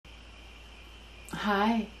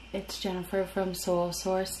Hi, it's Jennifer from Soul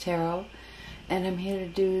Source Tarot, and I'm here to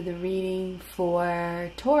do the reading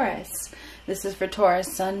for Taurus. This is for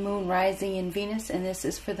Taurus, Sun, Moon, Rising, and Venus, and this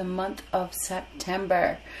is for the month of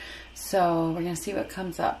September. So we're going to see what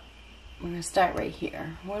comes up. We're going to start right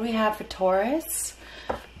here. What do we have for Taurus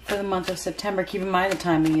for the month of September? Keep in mind the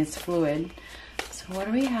timing is fluid. So what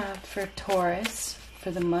do we have for Taurus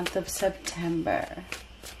for the month of September?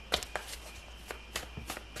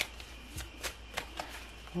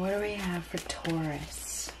 What do we have for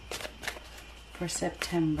Taurus for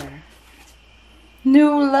September?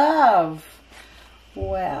 New love.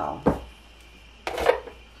 Well,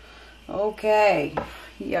 okay.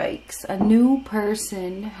 Yikes. A new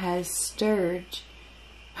person has stirred.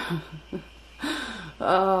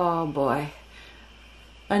 Oh boy.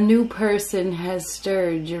 A new person has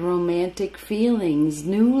stirred your romantic feelings.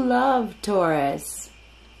 New love, Taurus.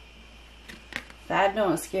 That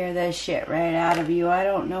don't scare that shit right out of you. I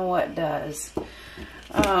don't know what does.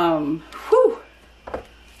 Whew.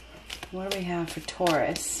 What do we have for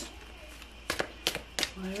Taurus?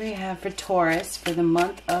 What do we have for Taurus for the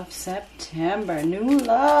month of September? New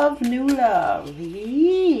love, new love.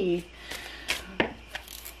 Yee.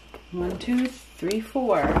 1, 2, 3,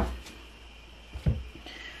 4.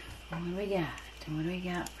 What do we got? What do we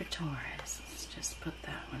got for Taurus? Let's just put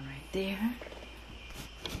that one right there.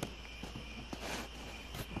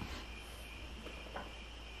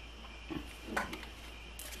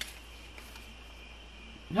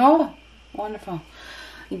 Oh, wonderful.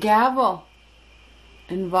 Gavel.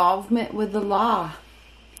 Involvement with the law.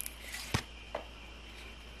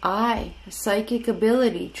 I, psychic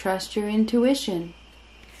ability. Trust your intuition.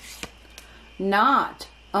 Not.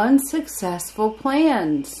 Unsuccessful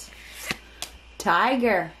plans.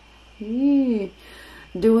 Tiger.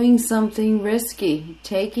 Doing something risky.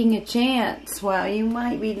 Taking a chance. Well, you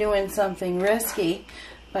might be doing something risky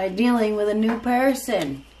by dealing with a new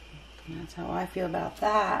person. That's how I feel about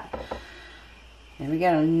that. And we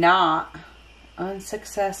got a knot.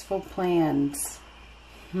 Unsuccessful plans.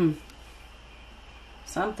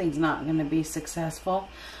 Something's not going to be successful.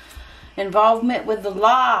 Involvement with the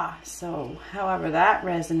law. So, however that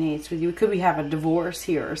resonates with you. Could we have a divorce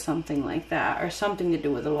here or something like that? Or something to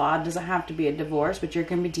do with the law. It doesn't have to be a divorce, but you're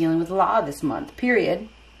going to be dealing with the law this month. Period.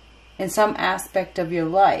 In some aspect of your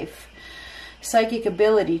life. Psychic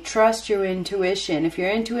ability, trust your intuition. If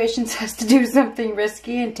your intuition says to do something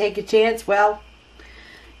risky and take a chance, well,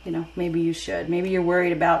 you know, maybe you should. Maybe you're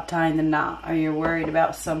worried about tying the knot, or you're worried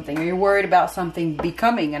about something, or you're worried about something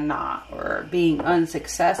becoming a knot or being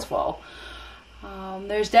unsuccessful.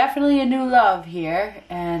 There's definitely a new love here,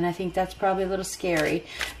 and I think that's probably a little scary.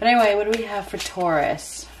 But anyway, what do we have for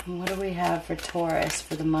Taurus? What do we have for Taurus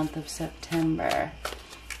for the month of September?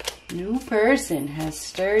 New person has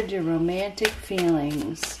stirred your romantic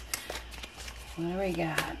feelings. What do we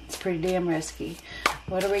got? It's pretty damn risky.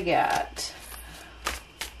 What do we got?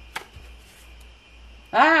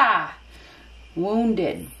 Ah!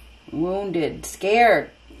 Wounded. Wounded. Scared.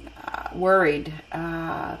 Worried.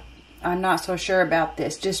 I'm not so sure about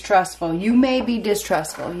this. Distrustful. You may be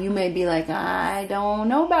distrustful. You may be like, I don't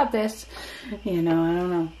know about this. You know, I don't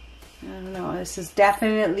know. I don't know. This is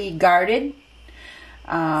definitely guarded.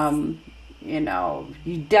 You know,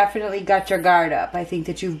 you definitely got your guard up. I think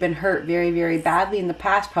that you've been hurt very, very badly in the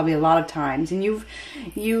past, probably a lot of times, and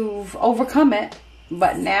you've overcome it.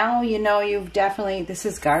 But now, you know, you've definitely, this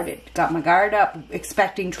is guarded. Got my guard up,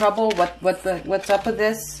 expecting trouble. What's up with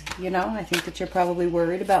this? You know, I think that you're probably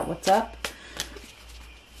worried about what's up.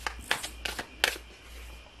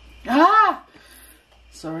 Ah!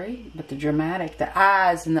 Sorry, but the dramatic, the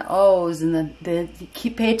I's and the O's and the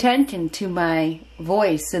pay attention to my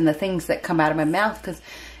voice and the things that come out of my mouth, because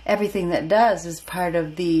everything that does is part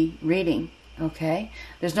of the reading, okay?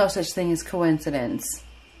 There's no such thing as coincidence,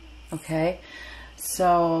 okay?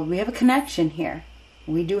 So we have a connection here.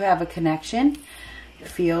 We do have a connection. It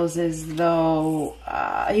feels as though,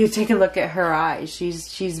 you take a look at her eyes.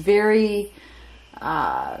 She's very,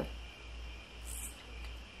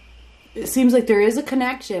 it seems like there is a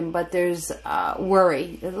connection, but there's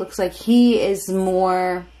worry. It looks like he is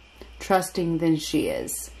more trusting than she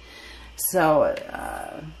is. So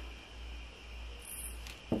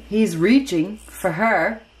he's reaching for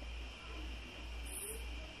her.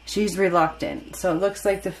 She's reluctant. So it looks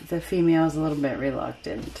like the female is a little bit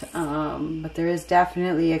reluctant. But there is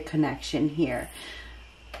definitely a connection here.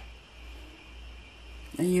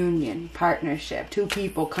 A union, partnership, two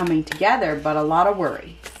people coming together, but a lot of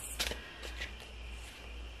worry.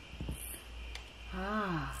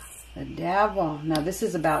 The Devil. Now this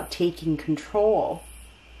is about taking control,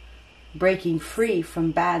 breaking free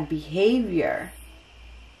from bad behavior.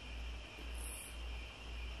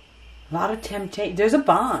 A lot of temptation. There's a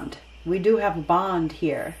bond. We do have a bond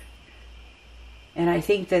here. And I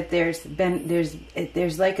think that there's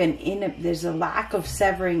like there's a lack of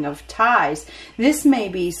severing of ties. This may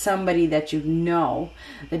be somebody that you know.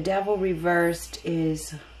 The devil reversed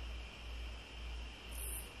is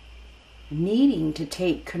needing to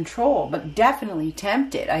take control, but definitely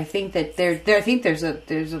tempted. I think that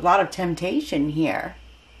there's a lot of temptation here.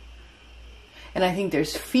 And I think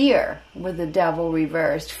there's fear with the devil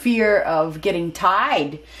reversed. Fear of getting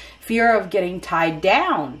tied. Fear of getting tied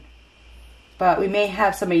down. But we may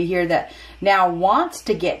have somebody here that now wants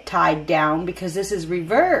to get tied down because this is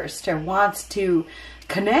reversed, or wants to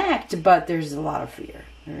connect, but there's a lot of fear.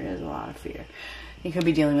 There is a lot of fear. You could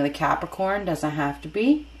be dealing with a Capricorn. Doesn't have to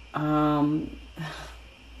be.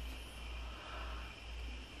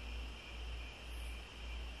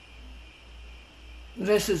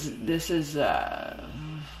 This is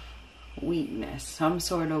weakness, some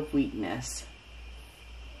sort of weakness.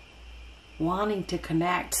 Wanting to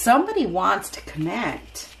connect. Somebody wants to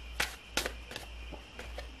connect.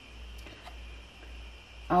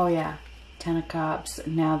 Oh yeah, Ten of Cups.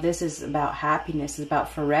 Now this is about happiness. It's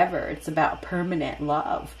about forever. It's about permanent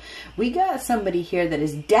love. We got somebody here that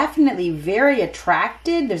is definitely very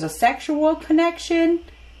attracted. There's a sexual connection.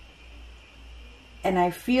 And I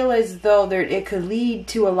feel as though it could lead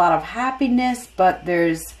to a lot of happiness, but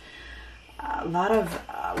there's a lot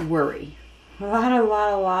of worry. A lot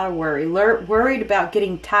of worry. Worried about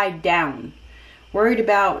getting tied down. Worried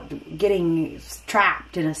about getting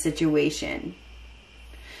trapped in a situation.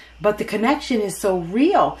 But the connection is so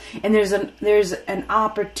real. And there's an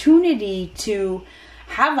opportunity to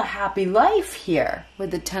have a happy life here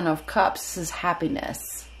with the Ten of Cups. This is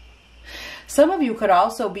happiness. Some of you could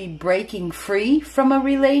also be breaking free from a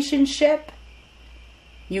relationship.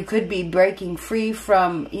 You could be breaking free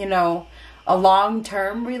from, you know, a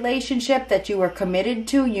long-term relationship that you were committed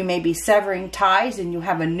to. You may be severing ties and you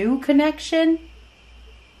have a new connection.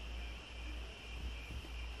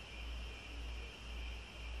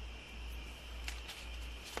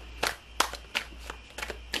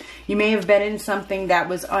 You may have been in something that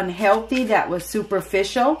was unhealthy, that was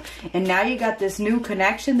superficial, and now you got this new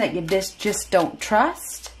connection that you just don't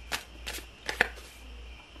trust.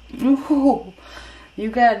 Ooh, you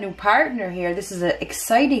got a new partner here. This is an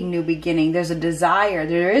exciting new beginning. There's a desire.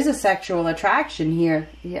 There is a sexual attraction here.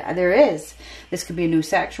 Yeah, there is. This could be a new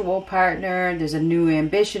sexual partner. There's a new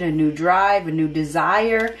ambition, a new drive, a new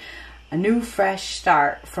desire, a new fresh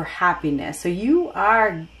start for happiness. So you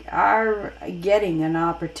are getting an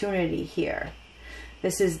opportunity here.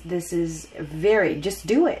 This is very, just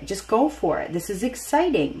do it. Just go for it. This is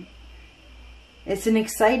exciting. It's an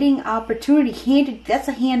exciting opportunity. That's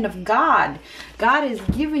a hand of God. God is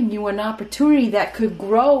giving you an opportunity that could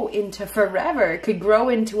grow into forever. It could grow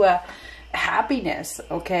into a happiness,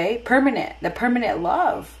 okay? Permanent. The permanent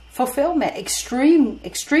love. Fulfillment.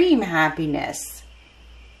 Extreme happiness.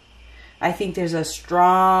 I think there's a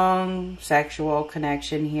strong sexual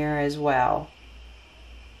connection here as well.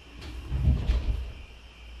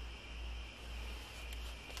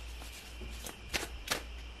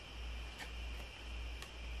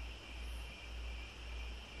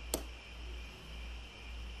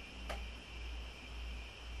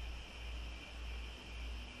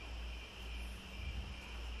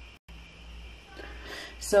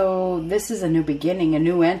 So this is a new beginning, a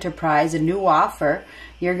new enterprise, a new offer.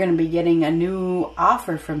 You're going to be getting a new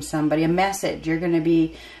offer from somebody, a message. You're going to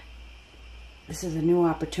be, this is a new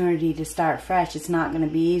opportunity to start fresh. It's not going to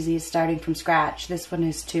be easy. It's starting from scratch. This one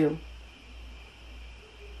is too.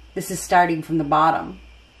 This is starting from the bottom.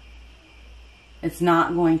 It's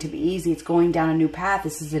not going to be easy. It's going down a new path.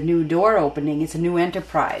 This is a new door opening. It's a new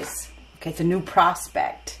enterprise. Okay, it's a new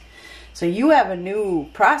prospect. So you have a new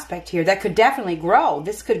prospect here that could definitely grow.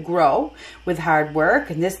 This could grow with hard work,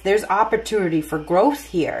 and there's opportunity for growth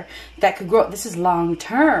here that could grow. This is long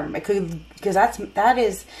term. It could, because that's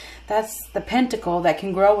the pentacle that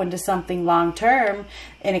can grow into something long term,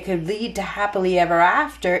 and it could lead to happily ever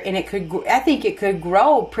after. And it could, I think it could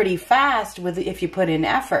grow pretty fast if you put in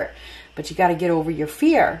effort. But you got to get over your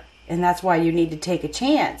fear. And that's why you need to take a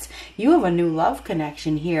chance. You have a new love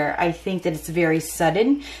connection here. I think that it's very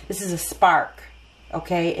sudden. This is a spark,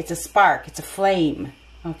 okay? It's a spark. It's a flame,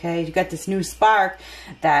 okay? You got this new spark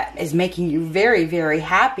that is making you very, very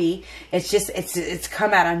happy. It's just, it's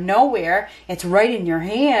come out of nowhere. It's right in your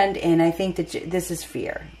hand. And I think that this is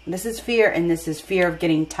fear. This is fear, and this is fear of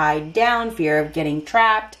getting tied down, fear of getting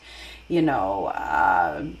trapped, you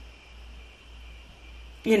know,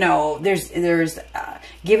 you know, there's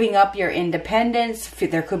giving up your independence.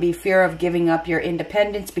 There could be fear of giving up your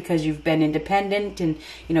independence because you've been independent, and,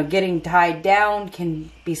 you know, getting tied down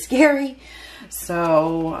can be scary.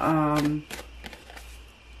 So,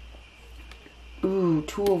 ooh,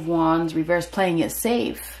 Two of Wands, reverse, playing it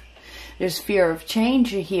safe. There's fear of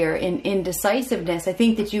change here, in indecisiveness. I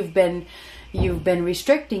think that you've been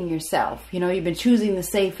restricting yourself. You know, you've been choosing the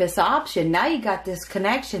safest option. Now you got this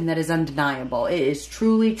connection that is undeniable. It is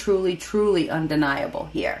truly, truly, truly undeniable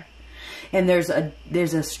here. And there's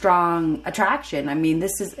a strong attraction. I mean,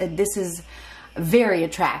 this is very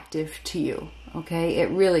attractive to you. Okay, it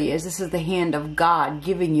really is. This is the hand of God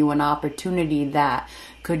giving you an opportunity that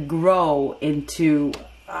could grow into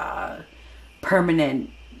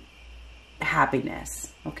permanent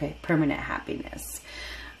happiness. Okay, permanent happiness.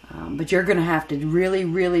 But you're going to have to really,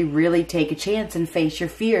 really, really take a chance and face your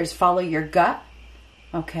fears. Follow your gut.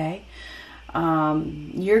 Okay.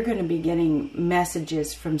 You're going to be getting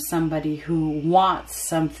messages from somebody who wants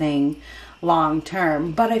something long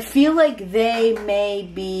term. But I feel like they may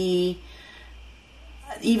be,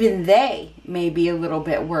 even they may be a little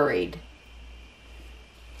bit worried.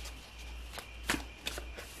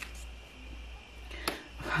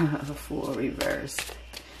 The Fool reversed.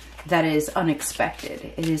 That is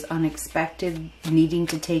unexpected. It is unexpected, needing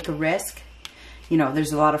to take a risk. You know,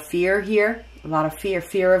 there's a lot of fear here. A lot of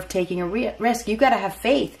fear of taking a risk. You got to have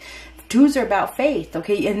faith. Twos are about faith,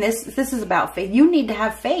 okay? And this is about faith. You need to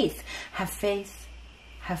have faith. Have faith.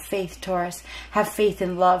 Have faith, Taurus. Have faith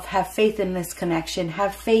in love. Have faith in this connection.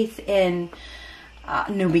 Have faith in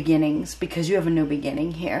new beginnings, because you have a new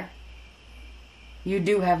beginning here. You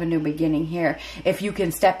do have a new beginning here. If you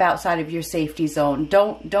can step outside of your safety zone,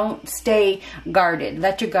 don't stay guarded.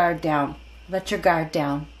 Let your guard down. Let your guard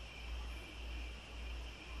down.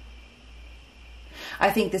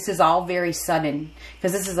 I think this is all very sudden,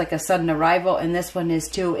 because this is like a sudden arrival, and this one is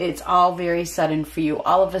too. It's all very sudden for you.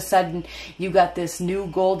 All of a sudden, you got this new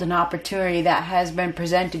golden opportunity that has been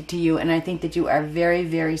presented to you, and I think that you are very,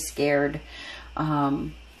 very scared.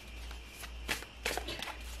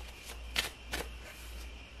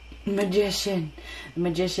 Magician. The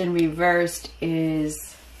Magician reversed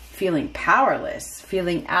is feeling powerless,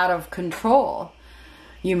 feeling out of control.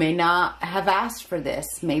 You may not have asked for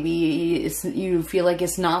this. Maybe you feel like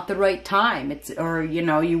it's not the right time. Or you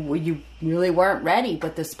know, you really weren't ready.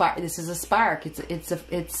 But the spark. This is a spark. It's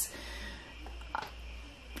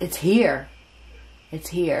here. It's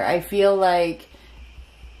here. I feel like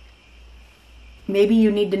maybe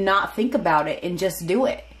you need to not think about it and just do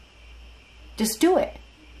it. Just do it.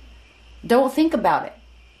 Don't think about it.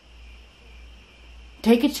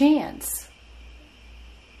 Take a chance.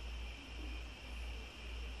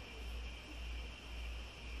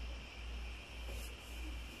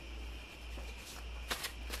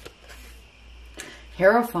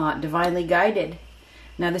 Hierophant, divinely guided.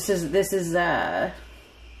 Now this is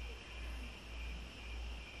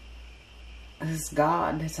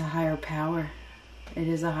God. It's a higher power. It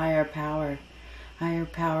is a higher power. Higher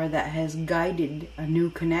power that has guided a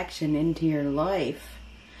new connection into your life.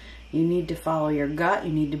 You need to follow your gut.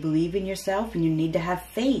 You need to believe in yourself, and you need to have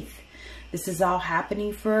faith. This is all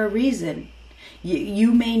happening for a reason.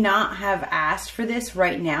 You may not have asked for this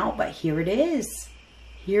right now, but here it is.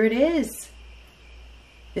 Here it is.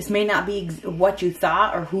 This may not be what you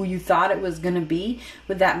thought or who you thought it was going to be.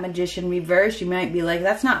 With that Magician reverse, you might be like,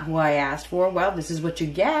 that's not who I asked for. Well, this is what you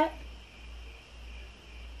get.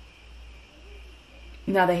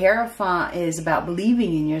 Now, the Hierophant is about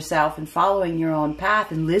believing in yourself and following your own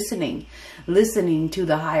path and listening to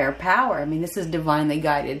the higher power. I mean, this is divinely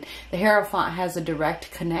guided. The Hierophant has a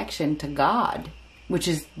direct connection to God, which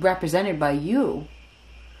is represented by you.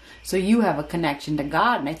 So you have a connection to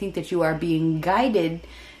God, and I think that you are being guided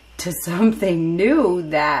to something new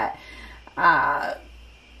that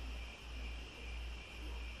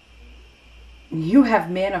you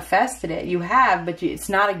have manifested it. You have, but it's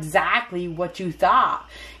not exactly what you thought.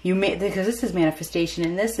 You may, because this is manifestation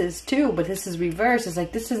and this is too, but this is reverse. It's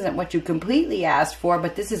like, this isn't what you completely asked for,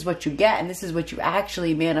 but this is what you get, and this is what you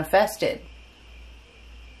actually manifested.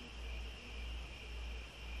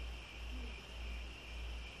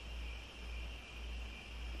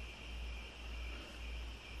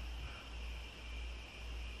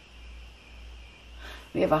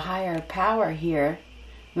 We have a higher power here.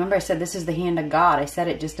 Remember I said this is the hand of God. I said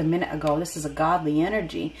it just a minute ago. This is a godly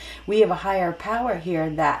energy. We have a higher power here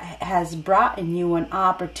that has brought in you an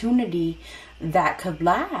opportunity that could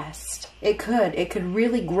last. It could. It could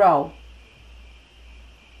really grow.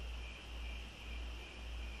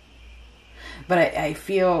 But I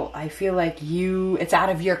feel like it's out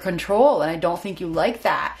of your control, and I don't think you like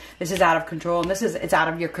that. This is out of control, and it's out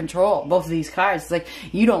of your control. Both of these cards, it's like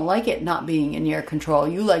you don't like it not being in your control.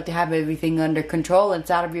 You like to have everything under control, and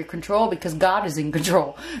it's out of your control because God is in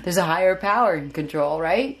control. There's a higher power in control,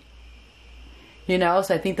 right? You know,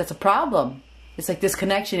 so I think that's a problem. It's like this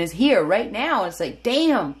connection is here right now. It's like,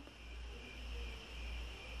 damn.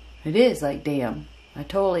 It is like, damn. I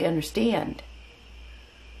totally understand.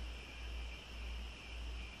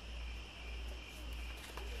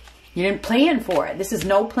 You didn't plan for it. This is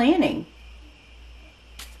no planning.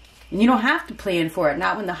 And you don't have to plan for it.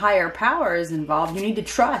 Not when the higher power is involved. You need to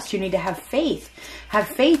trust. You need to have faith. Have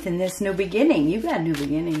faith in this new beginning. You got a new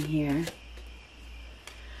beginning here.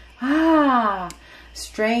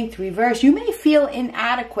 Strength reverse. You may feel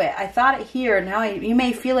inadequate. I thought it here. Now you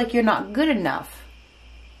may feel like you're not good enough.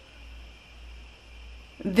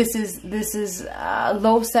 This is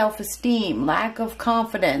low self-esteem, lack of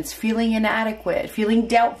confidence, feeling inadequate, feeling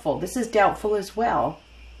doubtful. This is doubtful as well.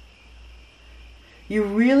 You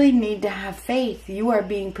really need to have faith. You are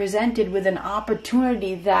being presented with an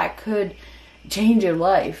opportunity that could change your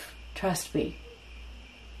life. Trust me.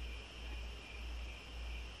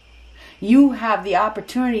 You have the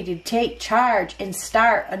opportunity to take charge and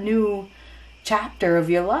start a new chapter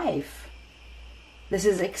of your life. This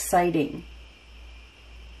is exciting.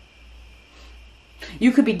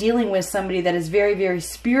 You could be dealing with somebody that is very, very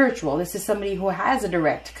spiritual. This is somebody who has a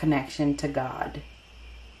direct connection to God.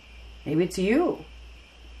 Maybe it's you.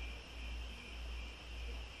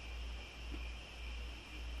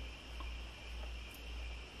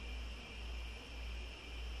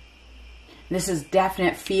 This is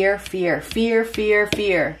definite fear, fear, fear, fear,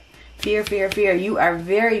 fear. Fear, fear, fear. You are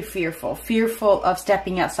very fearful. Fearful of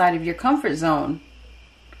stepping outside of your comfort zone.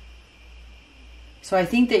 So I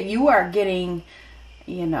think that you are getting,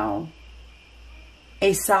 you know,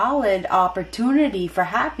 a solid opportunity for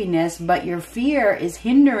happiness, but your fear is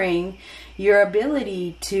hindering your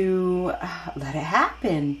ability to let it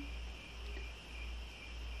happen.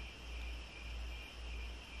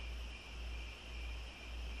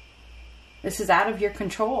 This is out of your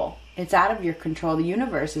control. It's out of your control. The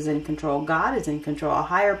universe is in control. God is in control. A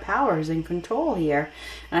higher power is in control here.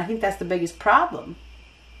 And I think that's the biggest problem.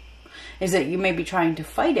 Is that you may be trying to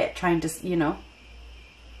fight it. Trying to, you know.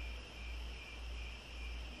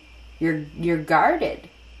 You're guarded.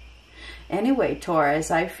 Anyway, Taurus,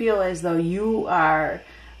 I feel as though you are...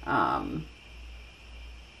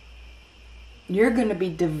 you're going to be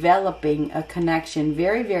developing a connection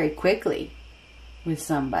very, very quickly with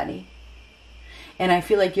somebody. And I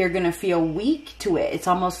feel like you're going to feel weak to it. It's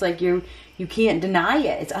almost like you can't deny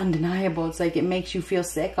it. It's undeniable. It's like it makes you feel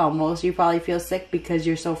sick almost. You probably feel sick because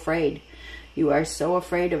you're so afraid. You are so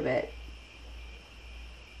afraid of it.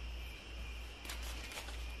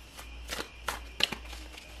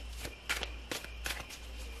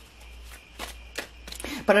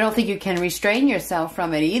 But I don't think you can restrain yourself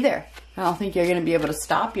from it either. I don't think you're going to be able to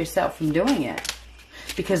stop yourself from doing it.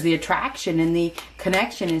 Because the attraction and the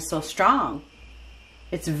connection is so strong.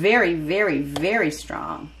 It's very, very, very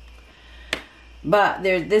strong. But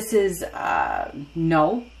this is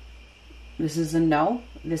no. This is a no.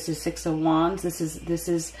 This is Six of Wands. This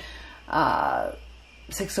is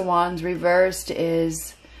Six of Wands reversed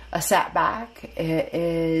is a setback. It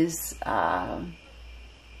is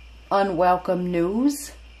unwelcome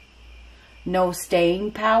news. No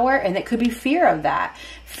staying power, and it could be fear of that.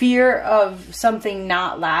 Fear of something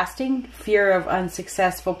not lasting. Fear of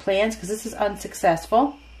unsuccessful plans, because this is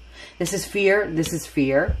unsuccessful. This is fear. This is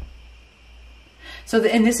fear. So,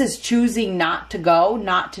 and this is choosing not to go,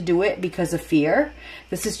 not to do it because of fear.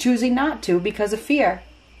 This is choosing not to because of fear.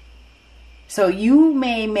 So you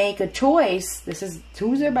may make a choice. This is,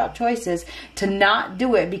 twos are about choices, to not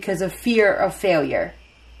do it because of fear of failure.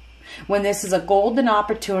 When this is a golden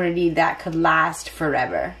opportunity that could last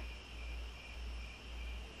forever.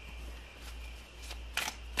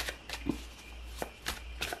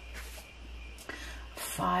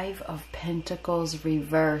 Five of Pentacles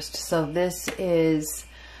reversed. So this is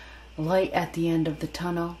light at the end of the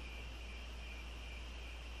tunnel.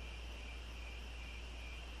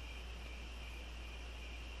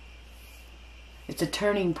 It's a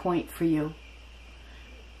turning point for you.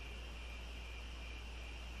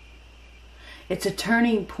 It's a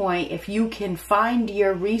turning point if you can find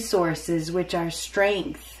your resources, which are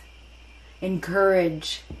strength and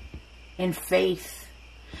courage and faith.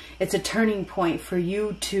 It's a turning point for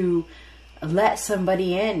you to let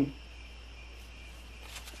somebody in.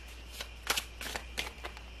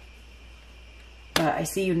 But I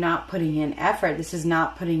see you not putting in effort. This is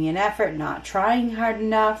not putting in effort, not trying hard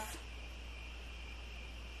enough.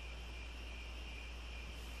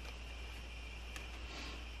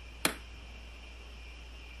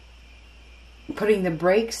 putting the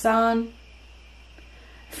brakes on,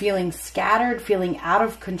 feeling scattered, feeling out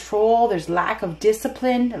of control. There's lack of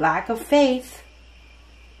discipline, lack of faith.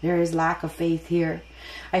 There is lack of faith here.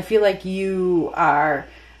 I feel like you are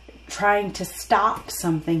trying to stop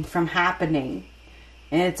something from happening.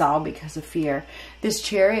 And it's all because of fear. This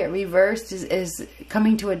Chariot reversed is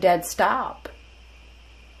coming to a dead stop.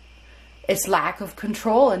 It's lack of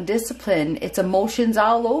control and discipline. It's emotions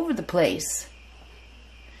all over the place.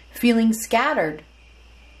 Feeling scattered.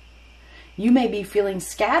 You may be feeling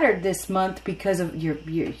scattered this month because of your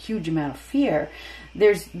huge amount of fear.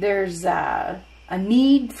 There's a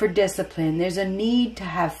need for discipline. There's a need to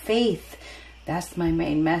have faith. That's my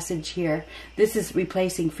main message here. This is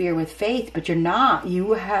replacing fear with faith, but you're not.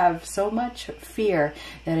 You have so much fear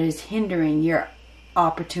that it is hindering your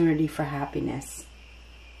opportunity for happiness.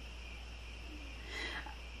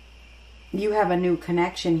 You have a new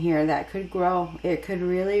connection here that could grow. It could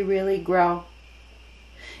really, really grow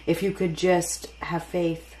if you could just have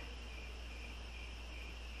faith.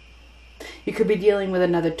 You could be dealing with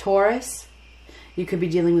another Taurus. You could be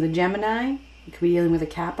dealing with a Gemini. You could be dealing with a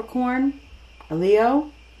Capricorn, a Leo,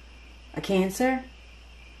 a Cancer,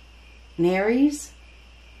 an Aries.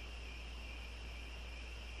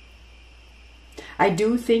 I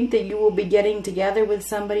do think that you will be getting together with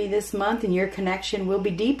somebody this month and your connection will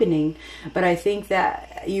be deepening. But I think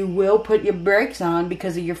that you will put your brakes on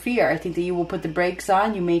because of your fear. I think that you will put the brakes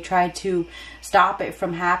on. You may try to stop it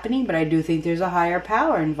from happening, but I do think there's a higher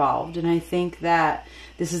power involved. And I think that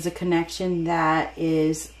this is a connection that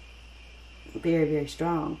is very, very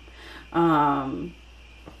strong.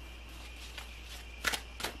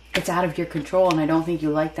 It's out of your control, and I don't think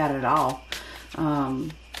you like that at all.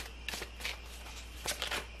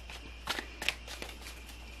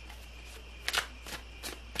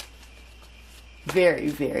 Very,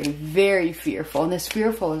 very, very fearful. And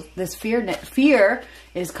fear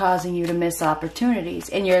is causing you to miss opportunities.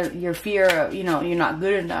 And your fear of, you know, you're not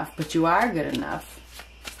good enough, but you are good enough.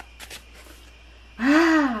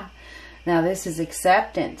 Now this is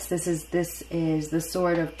acceptance. This is the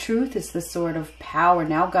sword of truth. It's the sword of power.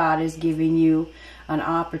 Now God is giving you an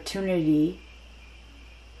opportunity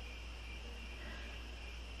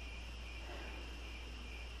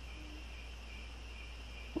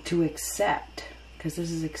to accept, because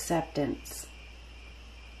this is acceptance.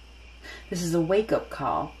 This is a wake-up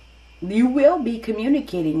call. You will be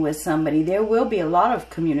communicating with somebody. There will be a lot of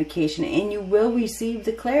communication, and you will receive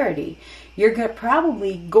the clarity. You're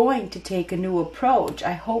probably going to take a new approach.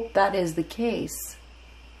 I hope that is the case.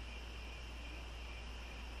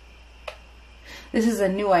 This is a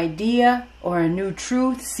new idea or a new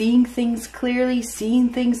truth, seeing things clearly, seeing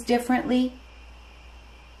things differently.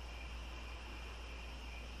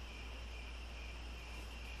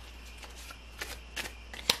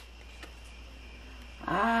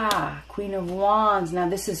 Queen of Wands. Now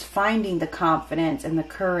this is finding the confidence and the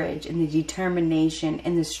courage and the determination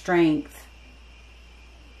and the strength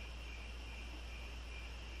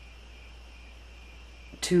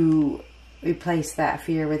to replace that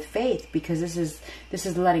fear with faith, because this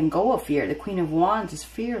is letting go of fear. The Queen of Wands is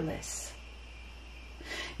fearless.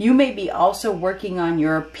 You may be also working on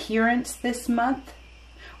your appearance this month,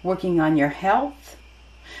 working on your health.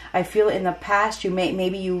 I feel in the past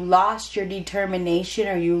maybe you lost your determination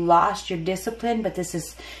or you lost your discipline, but this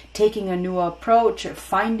is taking a new approach,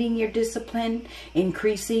 finding your discipline,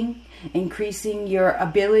 increasing your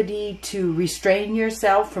ability to restrain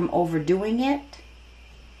yourself from overdoing it.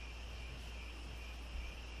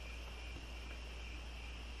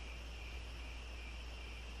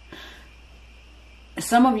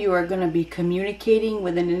 Some of you are going to be communicating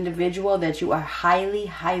with an individual that you are highly,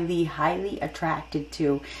 highly, highly attracted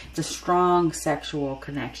to. It's a strong sexual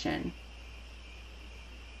connection.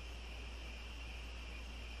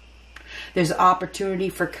 There's opportunity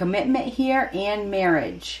for commitment here and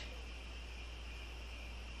marriage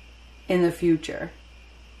in the future,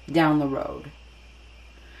 down the road.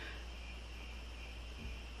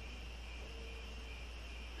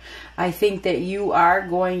 I think that you are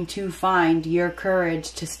going to find your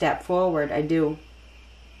courage to step forward. I do.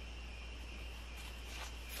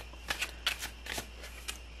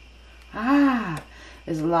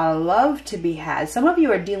 There's a lot of love to be had. Some of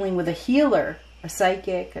you are dealing with a healer, a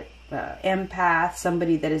psychic, empath,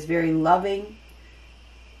 somebody that is very loving,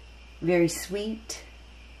 very sweet.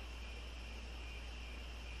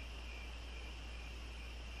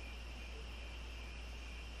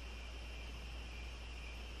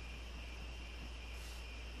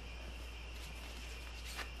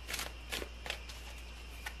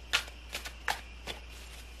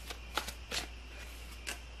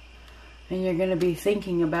 And you're going to be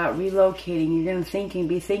thinking about relocating. You're going to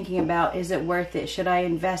be thinking about, is it worth it? Should I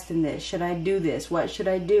invest in this? Should I do this? What should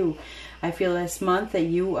I do? I feel this month that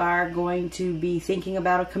you are going to be thinking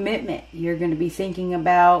about a commitment. You're going to be thinking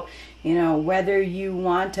about, you know, whether you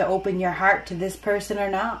want to open your heart to this person or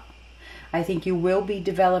not. I think you will be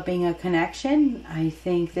developing a connection. I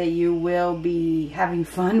think that you will be having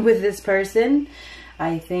fun with this person.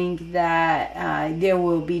 I think that there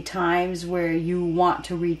will be times where you want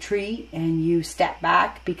to retreat and you step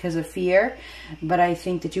back because of fear. But I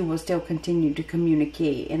think that you will still continue to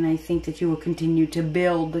communicate. And I think that you will continue to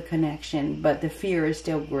build the connection. But the fear is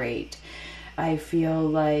still great. I feel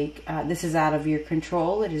like this is out of your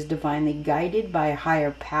control. It is divinely guided by a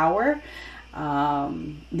higher power.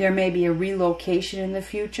 There may be a relocation in the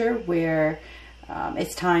future where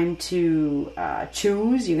it's time to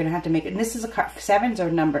choose. You're going to have to make it. And this is sevens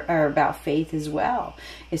are about faith as well.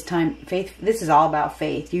 It's time, faith. This is all about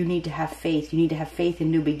faith. You need to have faith. You need to have faith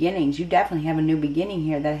in new beginnings. You definitely have a new beginning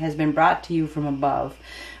here that has been brought to you from above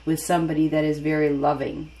with somebody that is very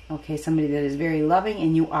loving. Okay, somebody that is very loving,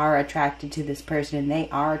 and you are attracted to this person and they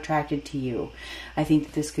are attracted to you. I think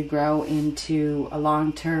that this could grow into a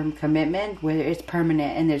long-term commitment where it's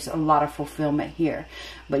permanent and there's a lot of fulfillment here.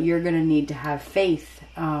 But you're going to need to have faith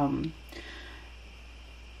and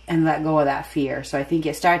let go of that fear. So I think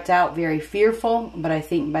it starts out very fearful, but I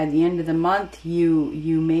think by the end of the month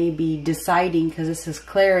you may be deciding, because this is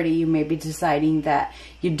clarity, you may be deciding that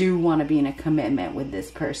you do want to be in a commitment with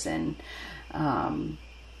this person.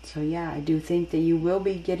 So yeah, I do think that you will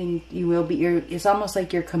be it's almost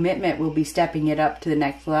like your commitment will be stepping it up to the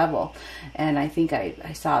next level. And I think I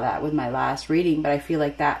saw that with my last reading, but I feel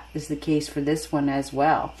like that is the case for this one as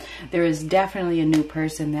well. There is definitely a new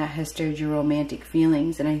person that has stirred your romantic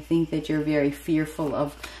feelings, and I think that you're very fearful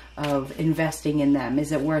of investing in them.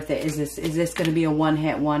 Is it worth it? Is this going to be a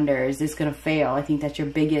one-hit wonder? Is this going to fail? I think that's your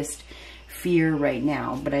biggest fear right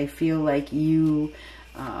now. But I feel like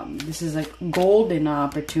this is a golden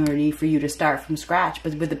opportunity for you to start from scratch.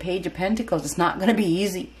 But with the Page of Pentacles, it's not going to be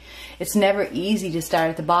easy. It's never easy to start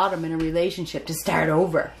at the bottom in a relationship, to start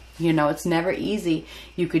over. You know, it's never easy.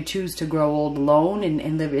 You could choose to grow old alone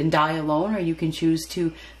and live and die alone, or you can choose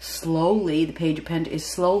to slowly, the Page of Pentacles,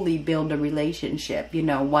 slowly build a relationship, you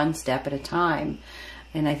know, one step at a time.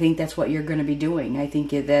 And I think that's what you're going to be doing. I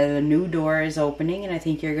think that a new door is opening, and I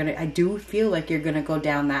think I do feel like you're going to go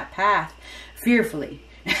down that path fearfully.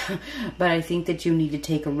 But I think that you need to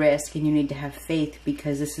take a risk and you need to have faith,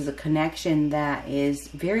 because this is a connection that is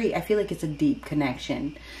very, I feel like it's a deep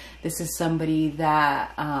connection. This is somebody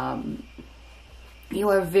that you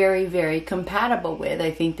are very, very compatible with.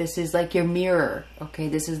 I think this is like your mirror. Okay,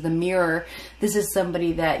 this is the mirror. This is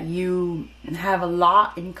somebody that you have a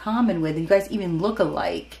lot in common with. You guys even look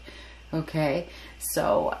alike. Okay,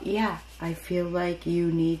 so yeah, I feel like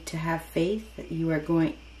you need to have faith that you are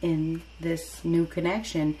going in this new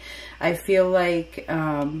connection. I feel like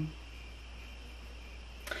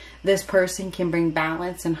this person can bring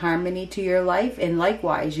balance and harmony to your life, and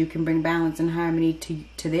likewise you can bring balance and harmony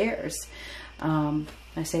to theirs.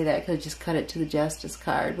 I say that because I just cut it to the Justice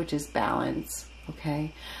card, which is balance.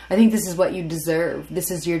 Okay, I think this is what you deserve. This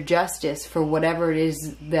is your justice for whatever it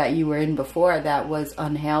is that you were in before that was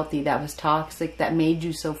unhealthy, that was toxic, that made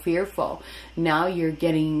you so fearful. Now you're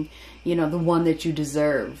getting, you know, the one that you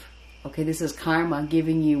deserve. Okay, this is karma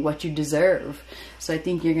giving you what you deserve. So I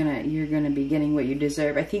think you're gonna be getting what you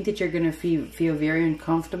deserve. I think that you're gonna feel very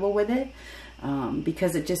uncomfortable with it,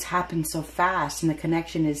 because it just happens so fast, and the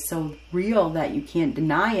connection is so real that you can't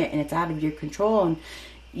deny it, and it's out of your control, and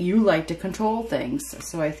you like to control things.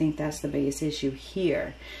 So I think that's the biggest issue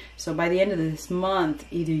here. So by the end of this month,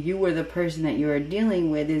 either you or the person that you are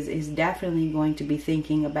dealing with is definitely going to be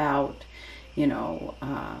thinking about, you know,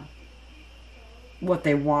 what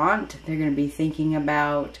they want. They're going to be thinking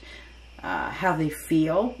about how they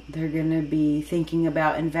feel. They're going to be thinking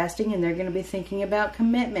about investing, and they're going to be thinking about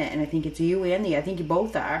commitment. And I think it's you and I think you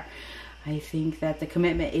both are. I think that the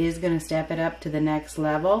commitment is going to step it up to the next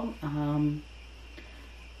level.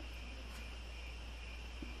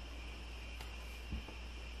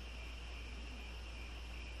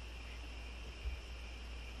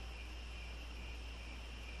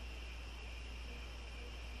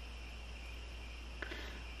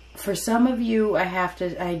 For some of you,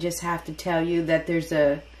 I just have to tell you that there's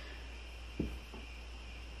a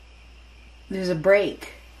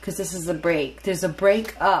break, because this is a break. There's a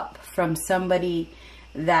break up from somebody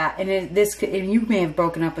that, and you may have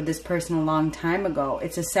broken up with this person a long time ago.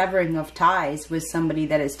 It's a severing of ties with somebody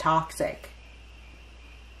that is toxic.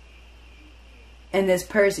 And this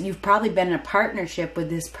person, you've probably been in a partnership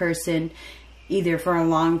with this person, either for a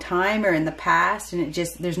long time or in the past, and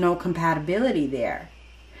there's no compatibility there.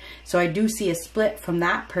 So I do see a split from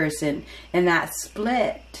that person, and that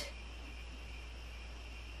split,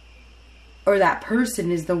 or that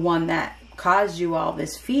person, is the one that caused you all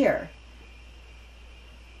this fear.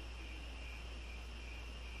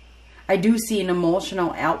 I do see an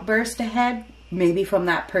emotional outburst ahead, maybe from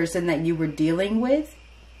that person that you were dealing with.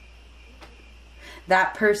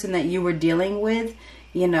 That person that you were dealing with,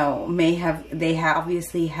 you know, they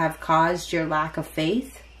obviously have caused your lack of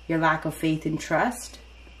faith and trust.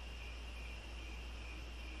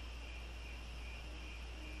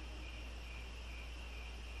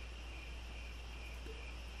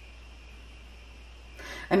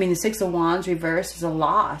 I mean, the Six of Wands reverse is a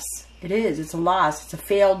loss. It is. It's a loss. It's a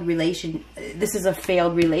failed relation. This is a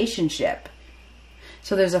failed relationship.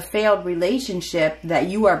 So there's a failed relationship that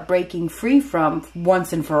you are breaking free from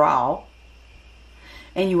once and for all.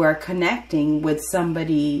 And you are connecting with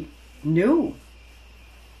somebody new.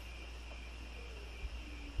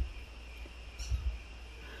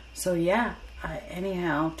 So yeah,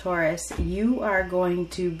 anyhow, Taurus, you are going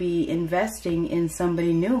to be investing in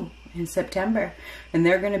somebody new in September, and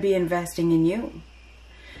they're going to be investing in you.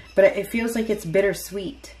 But it feels like it's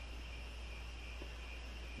bittersweet.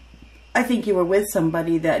 I think you were with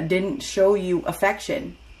somebody that didn't show you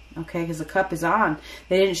affection, okay, because the cup is on.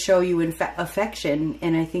 They didn't show you affection,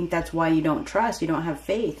 and I think that's why you don't trust, you don't have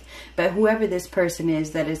faith. But whoever this person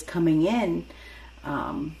is that is coming in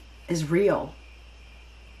is real.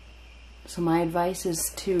 So my advice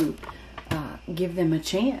is to give them a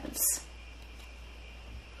chance.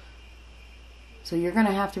 So you're going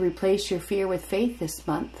to have to replace your fear with faith this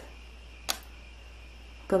month.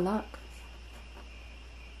 Good luck.